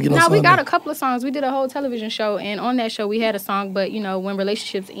 Y'all never get no songs. No, we got in? a couple of songs. We did a whole television show, and on that show we had a song, but you know, when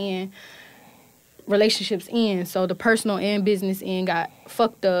relationships end, so the personal and business end got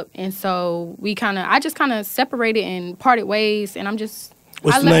fucked up, and so I just kind of separated and parted ways, and I'm just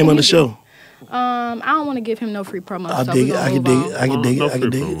What's I the let name him of the use it. show? I don't want to give him no free promo. I so dig we it. gonna I can move dig on. it. I can dig No it. I free can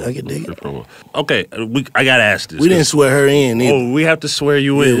dig promo. it. I can dig Free it. promo. Okay, I gotta ask this. We didn't swear her in either. Oh, we have to swear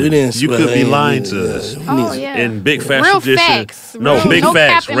you Yeah, in. we didn't You swear could her be in lying either. to us. Oh yeah. In big fast Real tradition. facts. No, Real- big no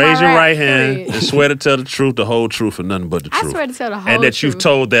facts. cap in my Raise your rap, right hand period. and swear to tell the truth, the whole truth, and nothing but the I truth. swear to tell the whole And that truth. you've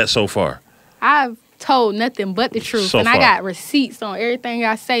told that so far. I've told nothing but the truth, So and I far. got receipts on everything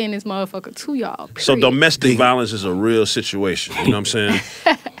I say in this motherfucker to y'all. So period. domestic violence is a real situation. You know what I'm saying?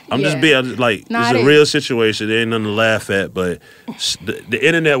 I'm just Yeah. being like, Nah, it's it a is. real situation. There ain't nothing to laugh at, but the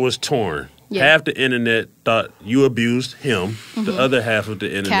internet was torn. Yeah. Half the internet thought you abused him. The other half of the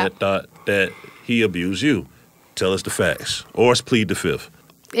internet Cap. thought that he abused you. Tell us the facts, or plead the fifth.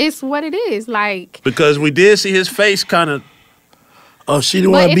 It's what it is. Like, Because we did see his face kind of. Oh, she the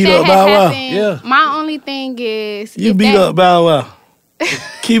but one if beat that up had Bow Wow. happened, Yeah. my only thing is You if beat that- up Bow Wow.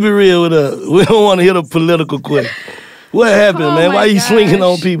 Keep it real with us. We don't want to hear the political question. What happened, Oh man? Why my you swinging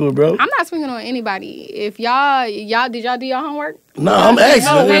on gosh. people, bro? I'm not swinging on anybody. If y'all did y'all do your homework? No, I'm asking.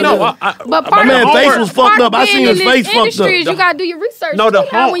 But My part man of, face was fucked part up. I of seen being his in face this fucked industry up. is you gotta do your research. No, the too,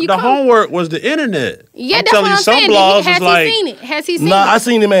 now, when you come. homework was the internet. Yeah, I'm that's telling what you, I'm some saying. blogs Has is like. he seen it? Has he seen Nah, I it?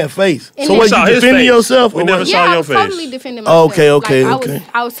 seen the man's face. And So then- what, We saw you his defending face. yourself? We or never what? saw Yeah, I your was face. totally defending myself. Okay, okay, Like, okay.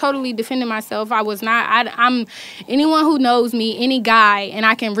 I was totally defending myself. I was not. I'm anyone who knows me, any guy, and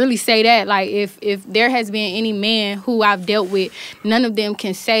I can really say that. Like, if there has been any man who I've dealt with, none of them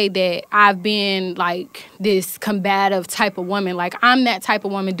can say that I've been like this combative type of woman. Like, I'm that type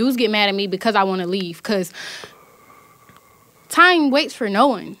of woman. Dudes get mad at me because I want to leave. Because time waits for no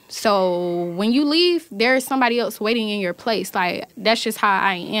one. So when you leave, there is somebody else waiting in your place. Like, that's just how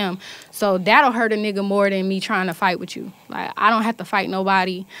I am. So that'll hurt a nigga more than me trying to fight with you. Like, I don't have to fight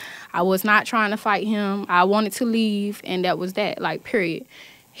nobody. I was not trying to fight him. I wanted to leave, and that was that. Like, period.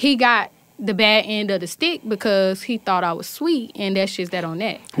 He got the bad end of the stick because he thought I was sweet, and that's just that on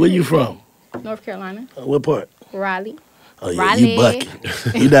that. Where you from? North Carolina, What part? Raleigh. Oh, yeah, you Raleigh.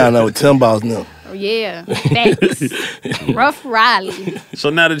 bucking. You down there with Tim Balls now. Oh, yeah, thanks. Rough Raleigh. So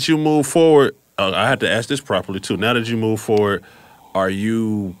now that you move forward, I had to ask this properly too. Now that you move forward,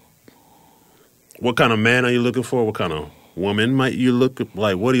 what kind of man are you looking for? What kind of woman might you look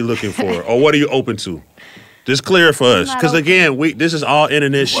like? What are you looking for, or what are you open to? Just clear it for us, not because okay. again, this is all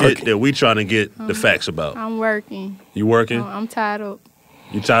internet shit that we trying to get the facts about. I'm working. You working? I'm tied up.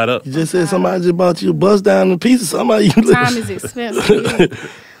 You tied up? You just said somebody just bought you a bust down in pieces. Somebody you Time is expensive.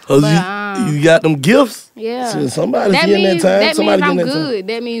 you got them gifts. Yeah. So somebody's That getting means, that time. that Somebody means I'm getting that time. good.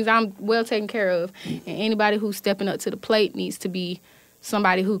 That means I'm well taken care of. And anybody who's stepping up to the plate needs to be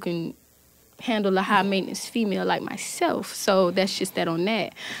somebody who can handle a high maintenance female like myself. So that's just that on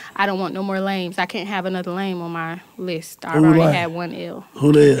that. I don't want no more lames. I can't have another lame on my list. I already had one L.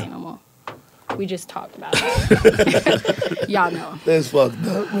 Who they No more. We just talked about it. Y'all know. That's fucked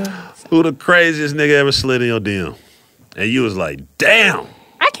up, man. Who the craziest nigga ever slid in your DM? And you was like, damn.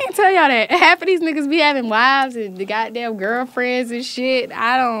 I can't tell y'all that. Half of these niggas be having wives and the goddamn girlfriends and shit.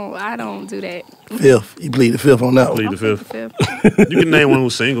 I don't do that. Fifth. You plead the fifth on that one. Plead the fifth. You can name one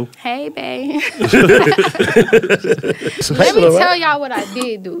who's single. Hey, babe. Let me tell y'all what I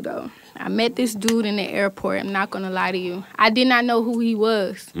did do, though. I met this dude in the airport. I'm not going to lie to you. I did not know who he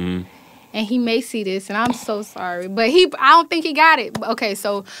was. Mm. And he may see this, and I'm so sorry. But I don't think he got it. Okay,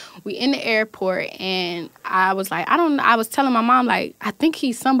 so we in the airport, and I was like, I was telling my mom, like, I think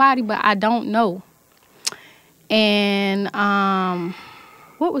he's somebody, but I don't know. And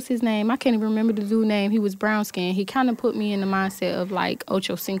what was his name? I can't even remember the dude's name. He was brown skinned. He kind of put me in the mindset of, like,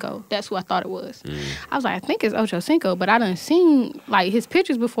 Ocho Cinco. That's who I thought it was. Mm. I was like, I think it's Ocho Cinco, but I done seen, like, his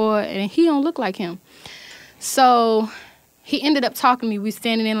pictures before, and he don't look like him. So he ended up talking to me. We was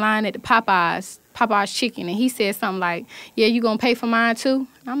standing in line at the Popeyes chicken, and he said something like, yeah, you gonna pay for mine too?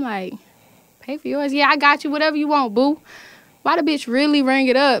 I'm like, pay for yours? Yeah, I got you, whatever you want, boo. Why the bitch really ring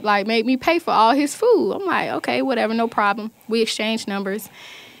it up, like make me pay for all his food? I'm like, okay, whatever, no problem. We exchanged numbers.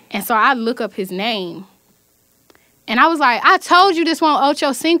 And so I look up his name. And I was like, I told you this one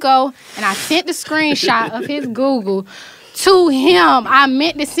Ocho Cinco. And I sent the screenshot of his Google to him. I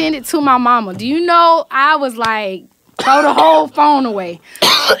meant to send it to my mama. Do you know, I was like, throw the whole phone away.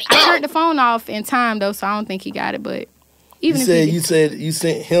 I turned the phone off in time, though, so I don't think he got it. But even you said you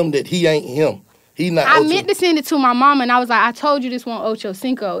sent him that he ain't him. He not. I Ocho. meant to send it to my mama, and I was like, I told you this one Ocho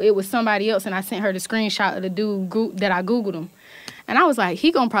Cinco. It was somebody else, and I sent her the screenshot of the dude that I Googled him. And I was like,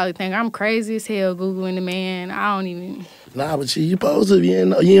 he gonna probably think I'm crazy as hell Googling the man. I don't even. Nah, but you supposed to.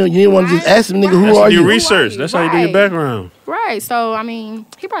 You didn't want to just ask him, nigga, who That's are your you? research. That's how you do your background. Right. So, I mean,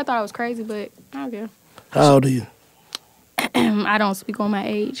 he probably thought I was crazy, but I don't care. How old are you? I don't speak on my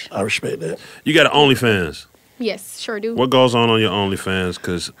age. I respect that. You got an OnlyFans. Yes, sure do. What goes on your OnlyFans?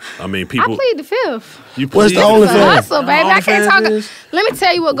 Because, I mean, people. I plead the fifth. What's the It's a OnlyFans? hustle, baby. I can't talk. Let me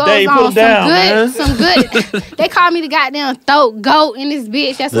tell you what goes Dave, put on. it down, Some good. They call me the goddamn throat goat in this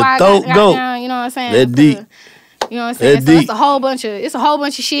bitch. That's The why I throat got goat. down. You know what I'm saying? That deep. You know what I'm saying? That So deep. it's a whole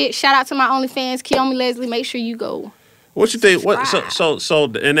bunch of shit. Shout out to my OnlyFans, Kiyomi Leslie. Make sure you go. What you think? What?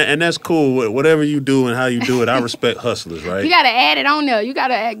 And that's cool. Whatever you do and how you do it, I respect hustlers, right? You gotta add it on there. You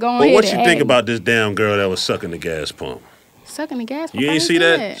gotta go on. But ahead what and you add think it. about this damn girl that was sucking the gas pump? Sucking the gas? You ain't see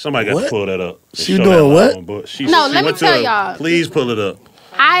that? Somebody got What? to pull that up. and She show doing that what? on, but No, let me went to tell her. y'all. Please pull it up.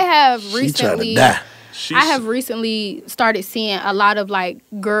 I have She trying recently. to die. I have recently started seeing a lot of like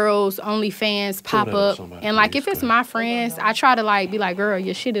girls OnlyFans pop that up, up, somebody, and like please, if it's please. my friends, I try to like be like, girl,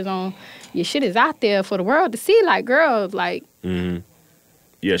 your shit is out there for the world to see. Like, girl, like. Mm-hmm.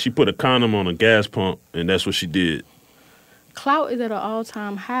 Yeah, she put a condom on a gas pump, and that's what she did. Clout is at an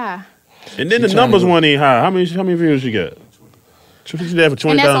all-time high. And then the numbers weren't even high. How many views she got? She did that for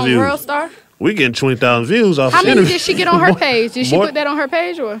And that's 20,000 on views. World Star? We getting 20,000 views off. How the many interview. did she get on her page? Did she More- put that on her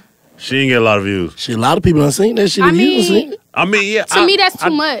page or? She didn't get a lot of views. Shit, a lot of people done seen that shit. I You done mean, seen it. I mean, yeah. to me, that's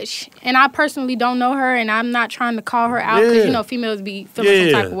too much. And I personally don't know her, and I'm not trying to call her out because, Yeah. you know, females be feeling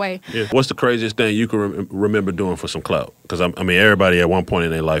some type of way. Yeah. What's the craziest thing you can remember doing for some clout? Because, I mean, everybody at one point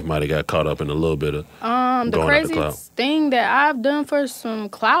in their life might have got caught up in a little bit of The going at the clout. craziest thing that I've done for some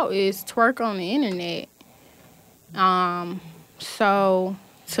clout is twerk on the internet. So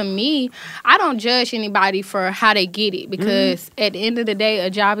to me, I don't judge anybody for how they get it because at the end of the day, a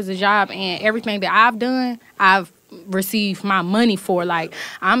job is a job, and everything that I've done, I've received my money for. Like,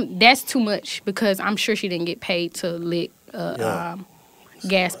 that's too much because I'm sure she didn't get paid to lick a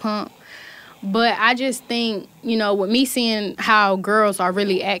gas pump. But I just think, you know, with me seeing how girls are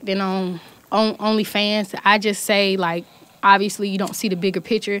really acting on OnlyFans, I just say, like, obviously you don't see the bigger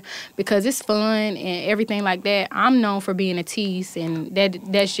picture because it's fun and everything like that. I'm known for being a tease, and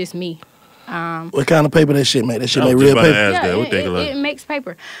that's just me. What kind of paper that shit make? That shit I was make just real about to paper. ask that. What think of it makes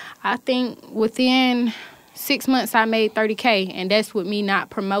paper. I think within 6 months I made $30K, and that's with me not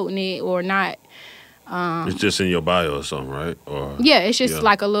promoting it or not. It's just in your bio or something, right? Or Yeah, it's just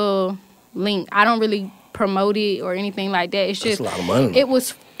like a little link. I don't really promote it or anything like that. It's That's just a lot of money.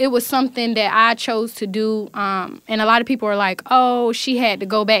 it was something that I chose to do. And a lot of people are like, oh, she had to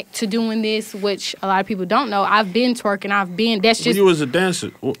go back to doing this, which a lot of people don't know. I've been twerking. That's just. You was a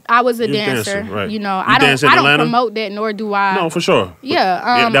dancer. I was a You dancer. right. You know, You I dance in don't Atlanta? promote that, nor do I. No, for sure.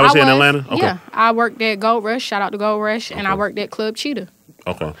 Yeah, that was I here in Atlanta? Okay. Yeah, I worked at Gold Rush. Shout out to Gold Rush, and I Okay. worked at Club Cheetah.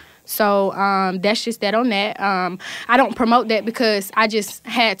 Okay. So that's just that on that. I don't promote that because I just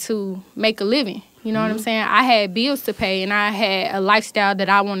had to make a living. You know what I'm saying? I had bills to pay, and I had a lifestyle that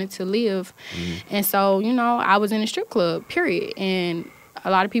I wanted to live. And so, you know, I was in a strip club, period. And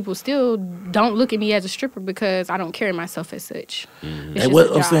a lot of people still don't look at me as a stripper because I don't carry myself as such. It's And just what a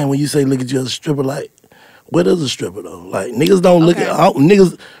I'm job. saying, when you say look at you as a stripper, like, what is a stripper though? Like niggas don't look Okay.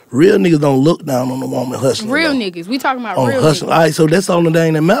 at real niggas don't look down on the woman hustling. Real though. niggas. We talking about On real hustling. niggas. All right, so that's the only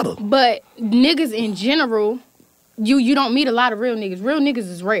thing that matters. But niggas in general, you don't meet a lot of real niggas. Real niggas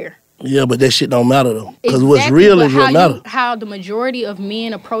is rare. Yeah, but that shit don't matter though. Because what's Exactly, real but is what matter. how the majority of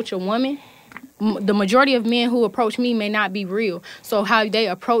men approach a woman, the majority of men who approach me may not be real. So how they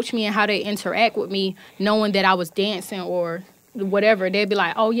approach me and how they interact with me, knowing that I was dancing or whatever, they'd be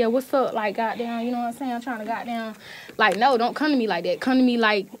like, oh yeah, what's up? Like, goddamn, you know what I'm saying? I'm trying to goddamn. Like, no, don't come to me like that. Come to me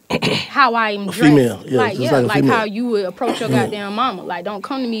like how I am dressed. female, yeah, Like, just yeah, like a like female. how you would approach your goddamn mama. Like, don't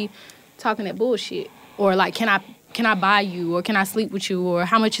come to me talking that bullshit. Or like, can I buy you, or can I sleep with you, or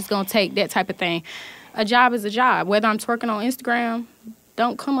how much it's gonna take, that type of thing. A job is a job. Whether I'm twerking on Instagram,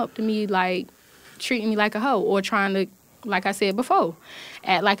 don't come up to me like treating me like a hoe or trying to, like I said before,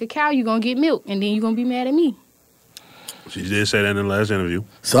 act like a cow. You gonna get milk, and then you gonna be mad at me. She did say that in the last interview.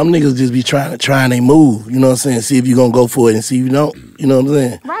 Some niggas just be trying they move, you know what I'm saying? See if you gonna go for it and see if you don't. You know what I'm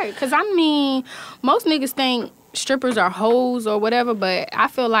saying? Right, because I mean, most niggas think strippers are hoes or whatever, but I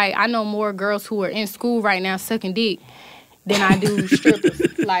feel like I know more girls who are in school right now sucking dick than I do strippers.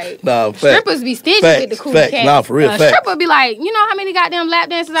 Like, Nah, strippers be stingy with the cool facts. cat. Nah, for real, facts. Stripper be like, you know how many goddamn lap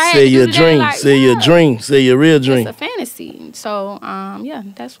dances I had Say to your do today? dream. Like, Say your yeah, dream. Say your real dream. It's a fantasy. So, yeah,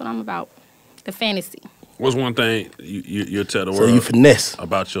 that's what I'm about. The fantasy. What's one thing you'll tell the So world you finesse.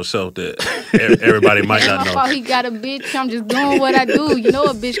 about yourself that everybody might Ain't not my fault know? he got a bitch. I'm just doing what I do. You know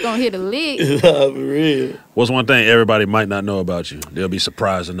a bitch gonna hit a lick. Nah, for real. What's one thing everybody might not know about you? They'll be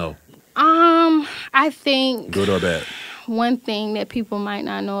surprised to know, I think good or bad. one thing that people might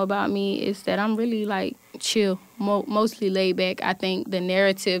not know about me is that I'm really like chill, mostly laid back. I think the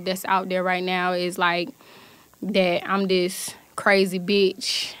narrative that's out there right now is like that I'm this crazy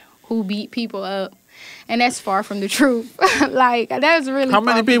bitch who beat people up. And that's far from the truth. Like, that's really How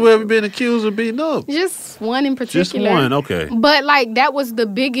many far from people the have truth. been accused of beating up? Just one in particular. Just one, okay. But, like, that was the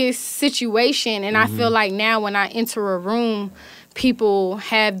biggest situation. And Mm-hmm. I feel like now when I enter a room, people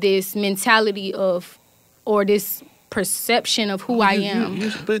have this mentality of, or this perception of who I am.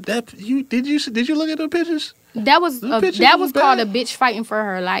 Did you look at the pictures? That was The pictures that was was called a bad. bitch fighting for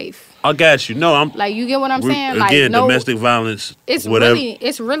her life. I got you. No, I'm. Like, you get what I'm saying? Again, Like, no, domestic violence. it's whatever.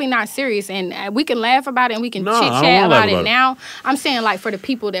 really not serious, and we can laugh about it and we can No, I chit don't chat wanna about laugh it about it. now. I'm saying, like, for the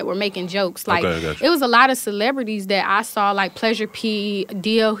people that were making jokes, like, Okay, I got you. it was a lot of celebrities that I saw, like Pleasure P,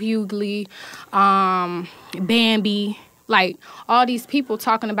 D.L. Hughley, Bambi, like all these people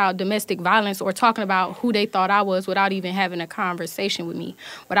talking about domestic violence or talking about who they thought I was without even having a conversation with me,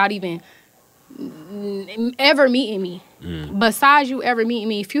 without even ever meeting me. Besides you ever meeting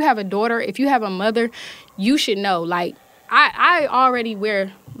me, if you have a daughter, if you have a mother, you should know, like, I already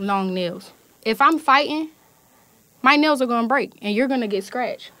wear long nails. If I'm fighting, my nails are gonna break and you're gonna get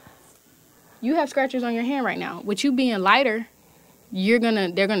scratched. You have scratches on your hand right now. With you being lighter, they're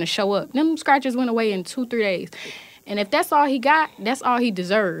gonna show up. Them scratches went away in 2-3 days. And if that's all he got, that's all he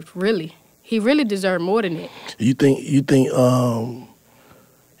deserved, really. He really deserved more than that. You think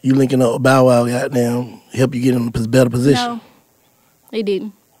you linking up with Bow Wow goddamn help you get in a better position? No, he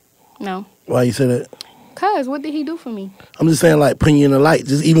didn't. No. Why you say that? Cause what did he do for me? I'm just saying, like, putting you in the light.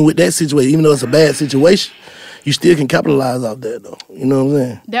 Just even with that situation, even though it's a bad situation, you still can capitalize off that, though. You know what I'm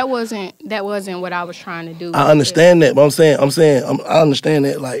saying? That wasn't what I was trying to do. I understand that, but I understand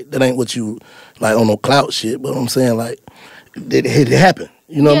that, like, that ain't what you, like, on no clout shit, but I'm saying, like, it happened.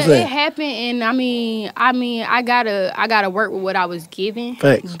 You know what I'm saying? It happened, and I gotta work with what I was given.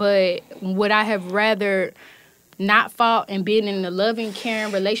 Facts. But would I have rather not fought and been in a loving,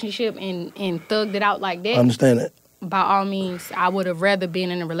 caring relationship and thugged it out like that? I understand that. By all means, I would have rather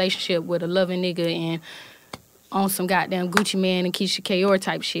been in a relationship with a loving nigga and on some goddamn Gucci Man and Keisha Kayor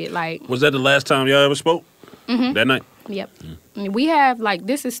type shit. Like, Was that the last time y'all ever spoke? Mm-hmm. That night? yep. I mean, we have, like,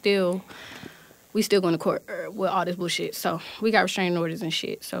 we still going to court with all this bullshit. So we got restraining orders and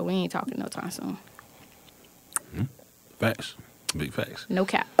shit. So we ain't talking no time soon. Facts. Big facts. No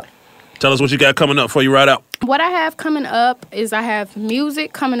cap. Tell us what you got coming up before you ride out. What I have coming up is I have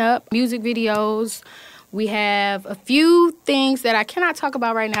music coming up, music videos. We have a few things that I cannot talk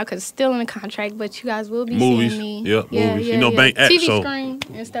about right now because it's still in the contract, but you guys will be Movies. seeing me. Yeah, movies. You know, Bank Act, TV so. screen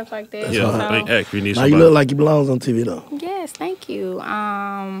and stuff like that. Yeah, So, Bank Act. We need Now somebody. you look like you belongs on TV though. yes, thank you.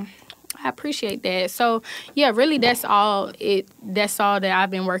 I appreciate that. So yeah, really that's all that I've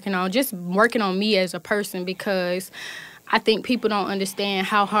been working on. Just working on me as a person because I think people don't understand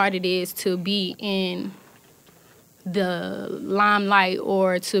how hard it is to be in the limelight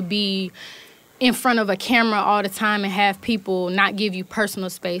or to be in front of a camera all the time and have people not give you personal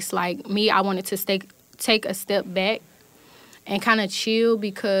space. Like me, I wanted to take a step back and kind of chill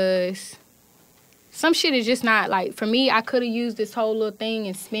because some shit is just not, like, for me, I could have used this whole little thing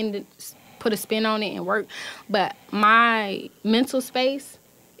and put a spin on it and work, but my mental space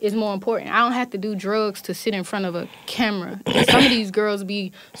is more important. I don't have to do drugs to sit in front of a camera. And some of these girls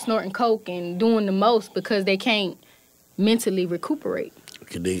be snorting coke and doing the most because they can't mentally recuperate.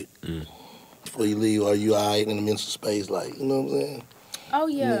 Cadet. Before you leave, are you all right in the mental space? Like, you know what I'm saying? Oh,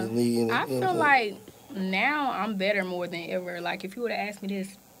 yeah. I feel feel like now I'm better more than ever. Like, if you would have asked me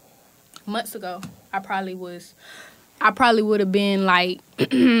this months ago, I probably would have been, like,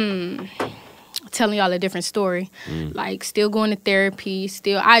 telling y'all a different story. Like, still going to therapy.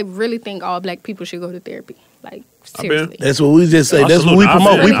 I really think all black people should go to therapy. Like, seriously. That's what we just say. That's what Absolutely. we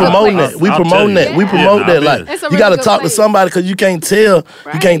promote. I've We been. promoting that. We I'll promoting tell you. that. We Yeah. promote Yeah, that. I've Like, been. It's a you really got to good talk to place. somebody because you can't tell. You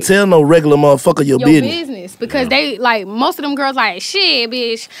Right. can't tell no regular motherfucker your business. Because they, like, most of them girls like, shit,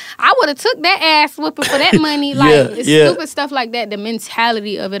 bitch, I would have took that ass whooping for that money. Like, it's stupid stuff like that, the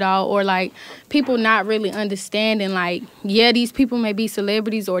mentality of it all, or, like, people not really understanding, like, yeah, these people may be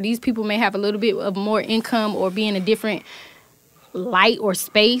celebrities or these people may have a little bit of more income or be in a different light or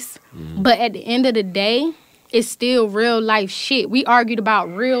space, but at the end of the day, it's still real life shit. We argued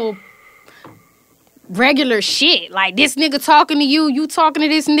about real regular shit. Like, this nigga talking to you, you talking to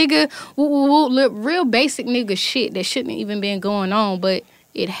this nigga. Woo, woo, woo. Look, real basic nigga shit that shouldn't even been going on, but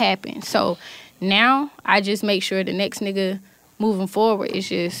it happened. So now I just make sure the next nigga moving forward is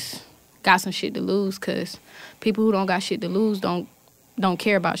just got some shit to lose, because people who don't got shit to lose don't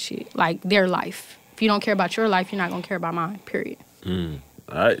care about shit. Like, their life. If you don't care about your life, you're not going to care about mine, period.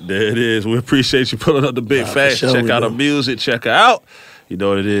 All right, there it is. We appreciate you pulling up the big facts. sure Check we out do. her music. Check her out. You know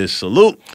what it is. Salute.